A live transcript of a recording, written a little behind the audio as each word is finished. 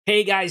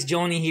Hey guys,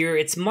 Joni here.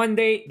 It's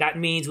Monday. That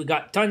means we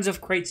got tons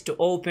of crates to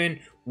open.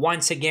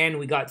 Once again,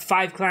 we got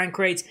 5 clan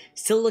crates.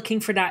 Still looking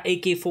for that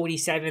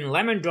AK47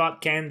 Lemon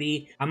Drop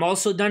candy. I'm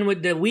also done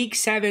with the week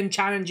 7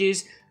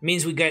 challenges.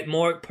 Means we get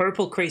more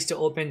purple crates to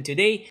open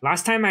today.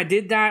 Last time I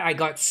did that, I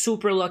got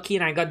super lucky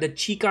and I got the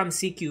Chicom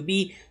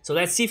CQB. So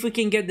let's see if we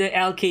can get the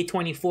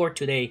LK24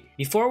 today.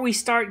 Before we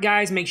start,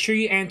 guys, make sure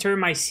you enter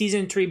my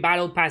Season 3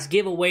 Battle Pass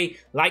giveaway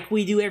like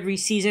we do every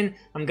season.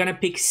 I'm gonna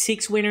pick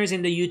 6 winners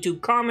in the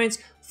YouTube comments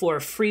for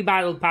a free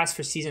battle pass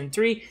for season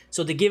 3.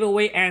 So the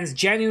giveaway ends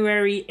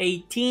January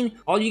 18.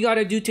 All you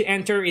gotta do to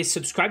enter is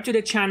subscribe to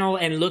the channel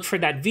and look for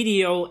that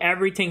video.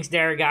 Everything's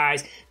there,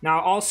 guys. Now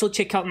also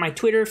check out my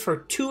Twitter for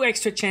 2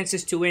 extra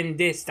chances to win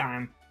this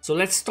time. So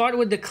let's start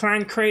with the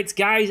clan crates,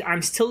 guys.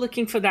 I'm still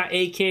looking for that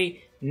AK.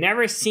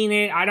 Never seen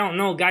it. I don't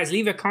know, guys.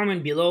 Leave a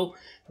comment below.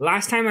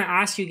 Last time I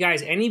asked you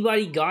guys,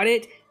 anybody got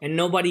it? And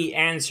nobody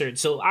answered.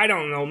 So I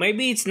don't know.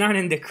 Maybe it's not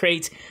in the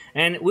crates.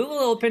 And we will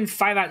open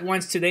 5 at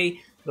once today.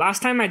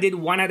 Last time I did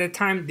 1 at a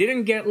time,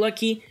 didn't get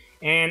lucky,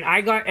 and I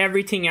got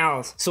everything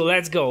else. So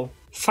let's go.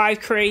 5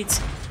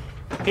 crates.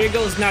 Here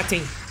goes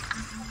nothing.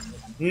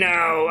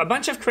 No, a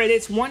bunch of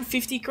credits,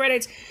 150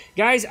 credits.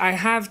 Guys, I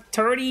have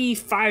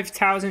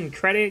 35,000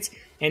 credits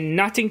and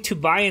nothing to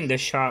buy in the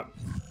shop.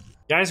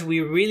 Guys, we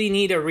really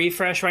need a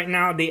refresh right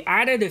now. They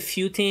added a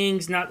few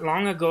things not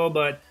long ago,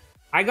 but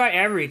I got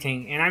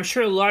everything. And I'm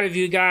sure a lot of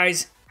you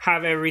guys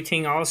have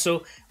everything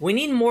also. We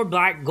need more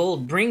black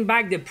gold. Bring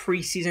back the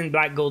preseason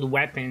black gold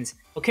weapons.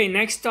 Okay,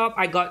 next up,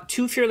 I got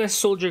 2 Fearless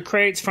Soldier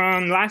crates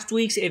from last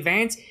week's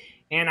event.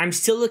 And I'm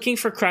still looking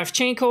for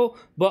Kravchenko,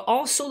 but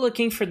also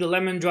looking for the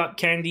Lemon Drop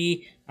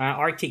candy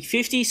Arctic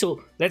 50.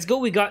 So let's go.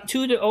 We got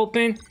 2 to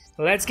open.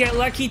 Let's get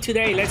lucky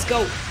today. Let's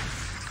go.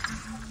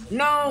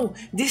 No,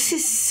 this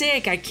is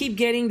sick. I keep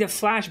getting the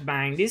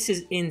flashbang. This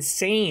is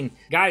insane.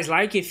 Guys,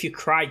 like if you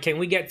cried. Can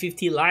we get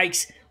 50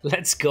 likes?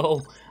 Let's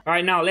go. All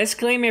right, now let's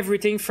claim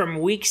everything from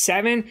week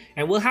 7,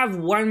 and we'll have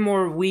 1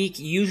 more week.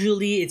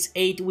 Usually it's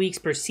 8 weeks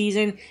per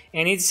season,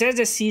 and it says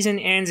the season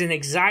ends in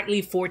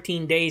exactly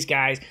 14 days,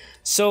 guys.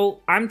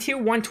 So I'm tier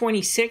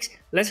 126.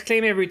 Let's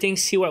claim everything,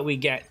 see what we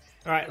get.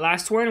 All right,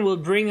 last one will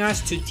bring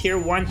us to tier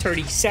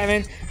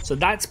 137. So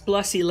that's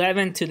plus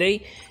 11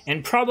 today,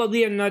 and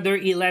probably another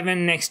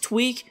 11 next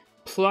week,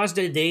 plus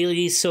the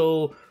daily.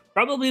 So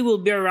probably will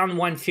be around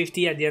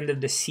 150 at the end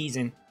of the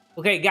season.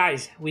 Okay,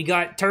 guys, we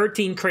got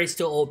 13 crates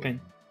to open.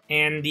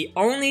 And the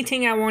only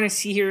thing I want to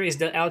see here is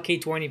the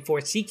LK24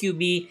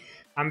 CQB.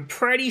 I'm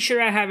pretty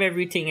sure I have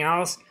everything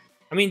else.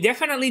 I mean,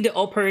 definitely the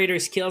operator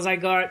skills I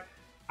got.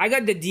 I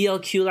got the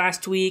DLQ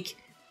last week.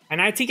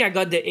 And I think I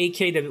got the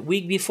AK the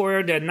week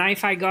before, the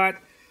knife I got.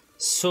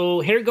 So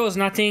here goes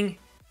nothing.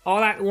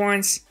 All at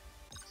once.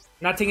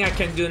 Nothing I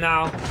can do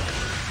now.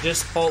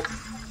 Just hope.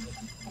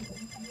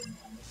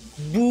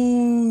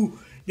 Boo!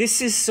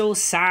 This is so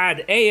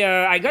sad. Hey,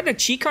 I got the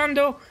Chicom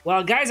though.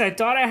 Well, guys, I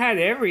thought I had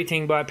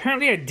everything, but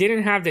apparently I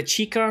didn't have the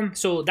Chicom.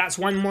 So that's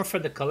 1 more for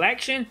the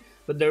collection.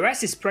 But the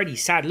rest is pretty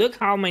sad. Look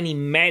how many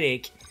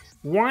medic.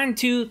 1,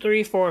 2,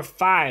 3, 4,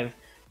 5.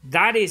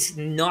 That is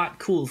not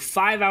cool.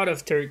 5 out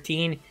of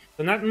 13.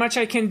 So not much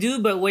I can do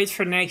but wait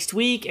for next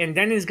week. And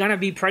then it's gonna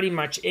be pretty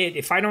much it.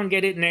 If I don't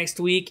get it next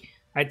week,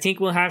 I think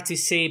we'll have to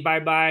say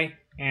bye-bye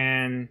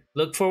and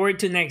look forward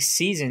to next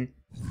season.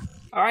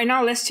 Alright,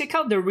 now let's check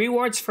out the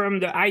rewards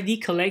from the ID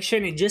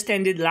collection. It just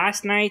ended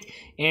last night,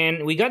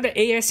 and we got the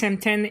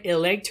ASM10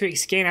 electric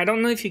skin. I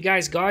don't know if you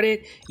guys got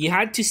it. You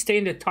had to stay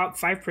in the top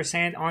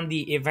 5% on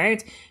the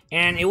event,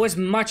 and it was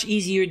much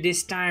easier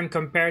this time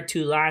compared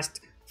to last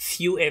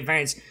few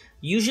events.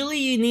 Usually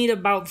you need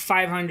about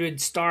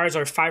 500 stars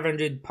or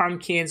 500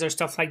 pumpkins or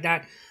stuff like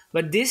that.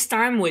 But this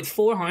time with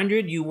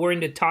 400, you were in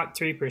the top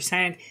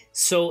 3%.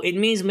 So it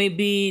means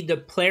maybe the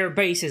player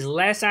base is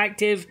less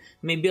active.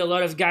 Maybe a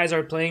lot of guys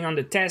are playing on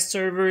the test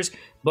servers.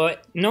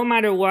 But no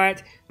matter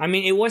what, I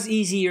mean, it was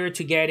easier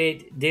to get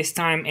it this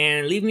time.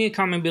 And leave me a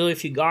comment below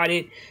if you got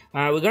it.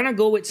 We're going to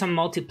go with some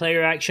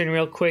multiplayer action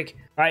real quick.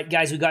 All right,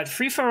 guys, we got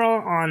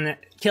free-for-all on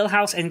Kill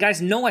House. And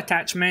guys, no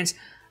attachments.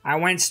 I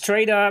went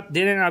straight up,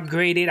 didn't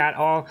upgrade it at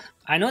all.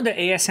 I know the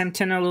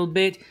ASM10 a little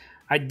bit.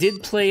 I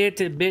did play it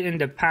a bit in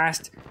the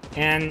past,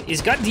 and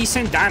it's got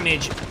decent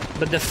damage,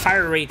 but the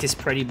fire rate is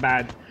pretty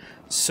bad.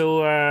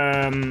 So,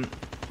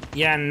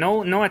 yeah,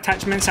 no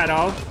attachments at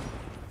all.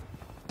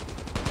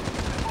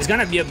 There's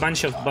gonna be a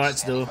bunch of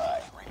bots, though.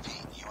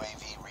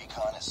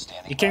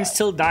 You can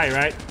still die,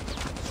 right?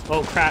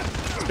 Oh, crap.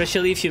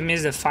 Especially if you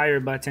miss the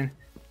fire button.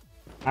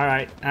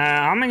 Alright,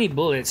 how many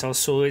bullets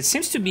also? It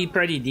seems to be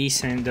pretty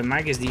decent. The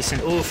mag is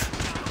decent.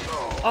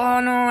 Oof. Oh,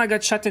 no, I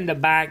got shot in the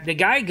back. The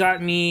guy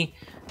got me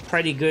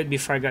pretty good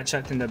before I got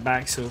shot in the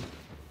back, so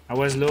I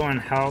was low on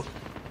health.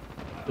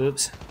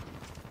 Oops.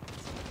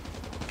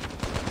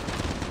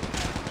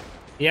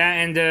 Yeah,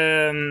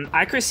 and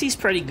accuracy is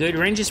pretty good,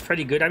 range is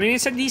pretty good. I mean,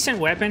 it's a decent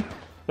weapon,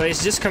 but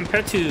it's just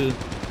compared to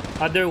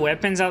other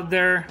weapons out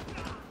there,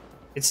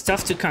 it's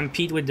tough to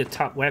compete with the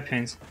top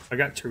weapons.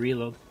 Forgot to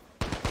reload.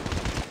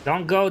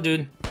 Don't go,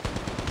 dude.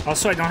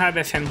 Also, I don't have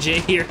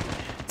FMJ here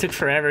took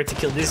forever to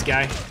kill this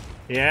guy.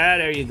 Yeah,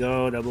 there you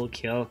go, double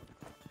kill.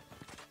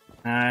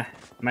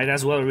 Might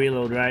as well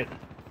reload, right?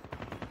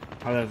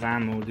 Out of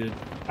ammo, dude.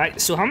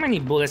 Alright, so how many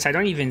bullets? I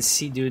don't even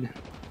see, dude.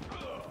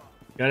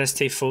 Gotta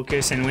stay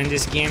focused and win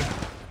this game.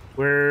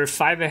 We're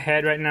 5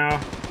 ahead right now.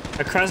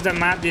 Across the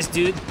map, this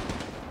dude.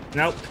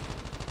 Nope.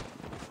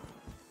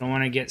 Don't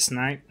want to get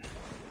sniped.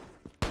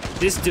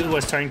 This dude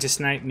was trying to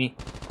snipe me.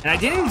 And I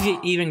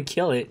didn't even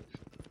kill it.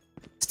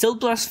 Still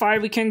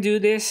 +5, we can do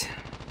this.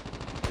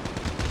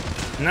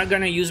 I'm not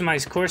gonna use my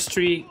score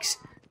streaks.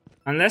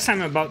 Unless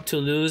I'm about to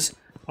lose.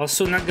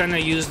 Also not gonna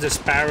use the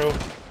Sparrow.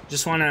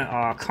 Just wanna...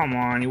 Oh, come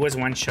on. It was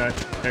one shot.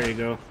 There you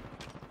go.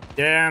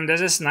 Damn,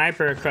 there's a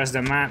sniper across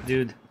the map,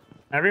 dude.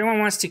 Everyone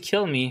wants to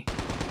kill me.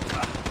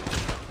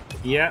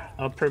 Yeah,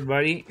 upper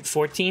buddy.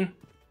 14.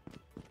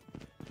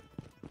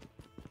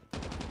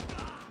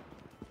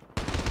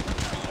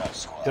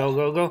 Go,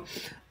 go, go.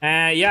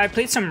 Yeah, I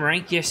played some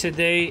rank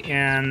yesterday,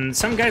 and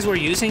some guys were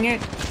using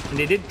it, and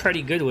they did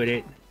pretty good with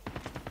it.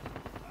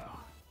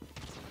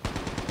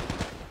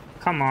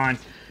 Come on.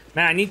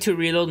 Man, I need to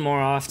reload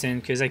more often,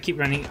 because I keep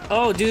running...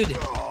 Oh, dude!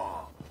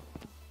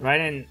 Right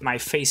in my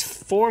face.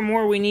 4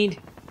 more we need.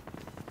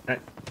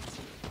 That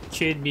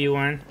should be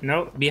one.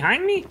 No,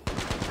 behind me?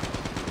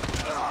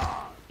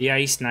 Yeah,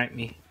 he sniped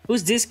me.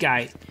 Who's this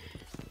guy?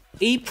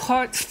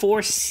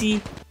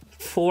 AK47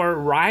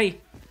 Rye.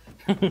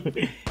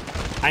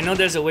 I know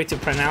there's a way to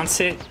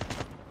pronounce it,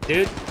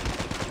 dude.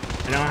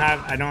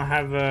 I don't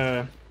have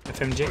a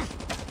FMJ.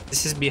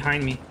 This is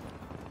behind me.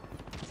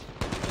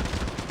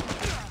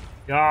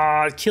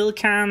 God, kill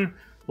cam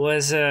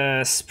was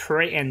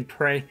spray and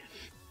pray.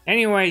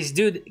 Anyways,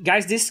 dude,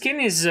 guys, this skin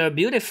is a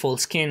beautiful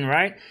skin,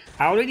 right?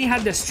 I already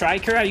had the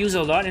striker. I use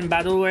a lot in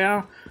battle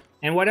royale.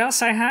 And what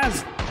else I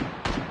have?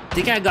 I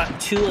think I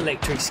got 2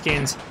 electric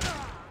skins.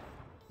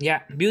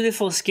 Yeah,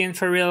 beautiful skin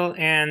for real.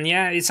 And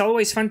yeah, it's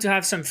always fun to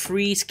have some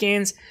free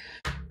skins,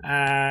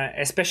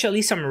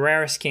 especially some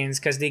rare skins,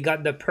 because they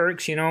got the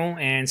perks, you know,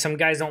 and some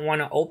guys don't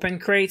want to open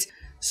crates.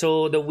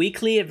 So the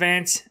weekly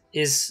event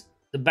is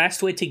the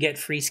best way to get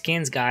free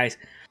skins, guys.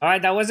 All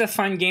right, that was a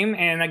fun game.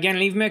 And again,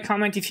 leave me a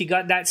comment if you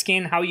got that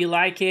skin, how you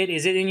like it.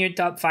 Is it in your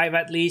top 5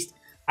 at least?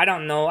 I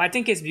don't know. I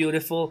think it's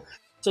beautiful.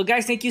 So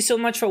guys, thank you so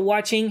much for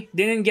watching.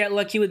 Didn't get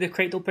lucky with the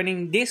crate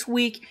opening this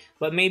week,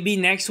 but maybe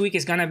next week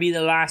is gonna be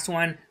the last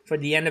one for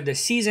the end of the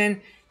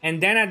season.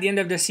 And then at the end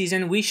of the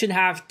season, we should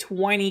have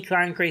 20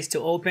 clan crates to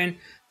open.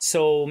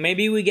 So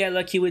maybe we get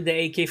lucky with the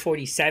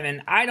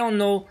AK47. I don't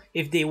know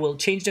if they will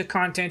change the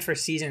content for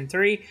season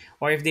 3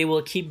 or if they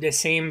will keep the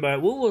same,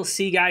 but we will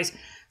see, guys.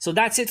 So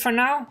that's it for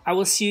now. I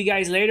will see you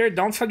guys later.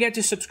 Don't forget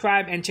to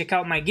subscribe and check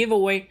out my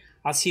giveaway.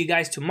 I'll see you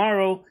guys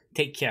tomorrow.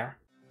 Take care.